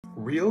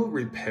Real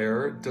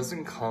repair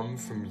doesn't come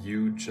from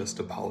you just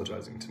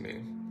apologizing to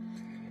me.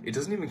 It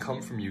doesn't even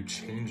come from you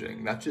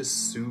changing. That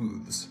just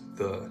soothes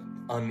the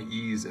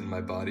unease in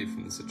my body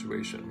from the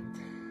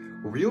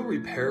situation. Real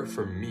repair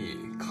for me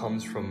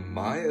comes from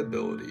my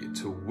ability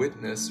to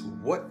witness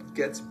what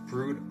gets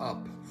brewed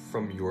up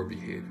from your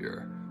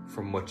behavior,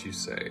 from what you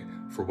say,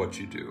 for what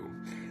you do.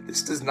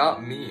 This does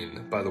not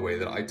mean, by the way,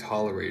 that I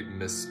tolerate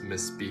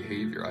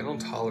misbehavior. I don't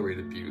tolerate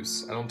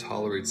abuse. I don't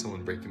tolerate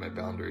someone breaking my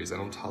boundaries. I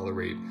don't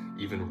tolerate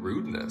even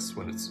rudeness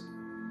when it's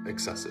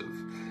excessive.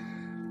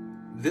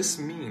 This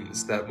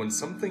means that when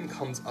something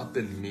comes up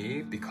in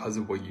me because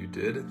of what you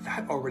did,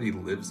 that already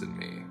lives in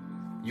me.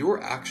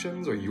 Your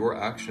actions are your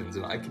actions,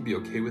 and I can be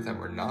okay with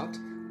them or not.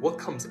 What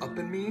comes up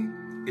in me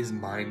is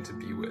mine to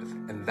be with,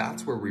 and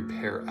that's where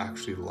repair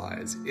actually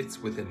lies.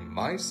 It's within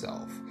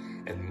myself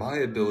and my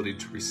ability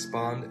to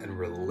respond and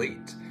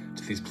relate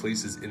to these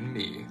places in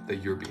me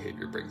that your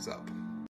behavior brings up.